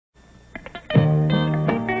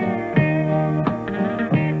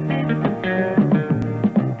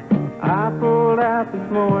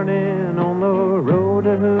morning on the road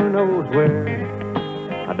to who knows where.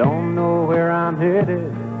 I don't know where I'm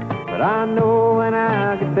headed, but I know when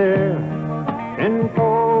I get there. And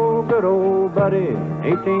for good old buddy,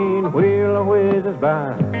 18-wheeler whizzes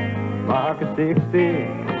by. Mark of 60,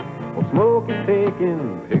 well, smoke is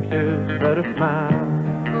taking pictures that are smile.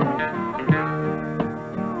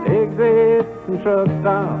 Exits and truck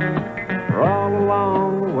stops are all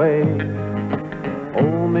along the way.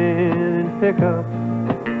 Old men in pickups,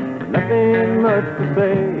 nothing much to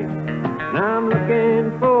say. And I'm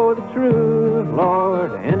looking for the truth,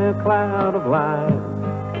 Lord, in a cloud of light.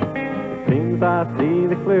 It seems I see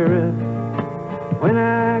the clearest when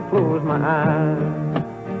I close my eyes.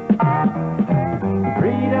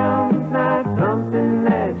 Freedom's not something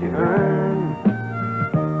that you earn.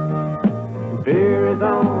 Fear is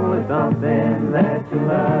only something that you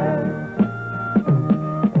learn.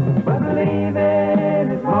 But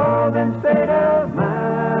believing is more than state of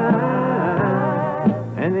mind.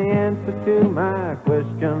 And the answer to my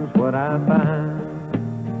question's what I find.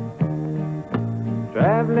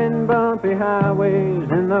 Traveling bumpy highways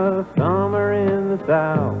in the summer in the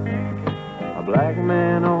South. A black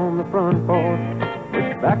man on the front porch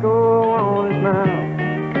with tobacco on his mouth.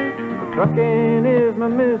 The trucking is my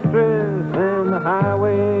mistress and the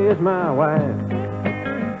highway is my wife.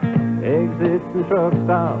 Exits and truck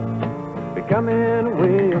stops becoming a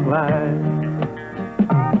way of life.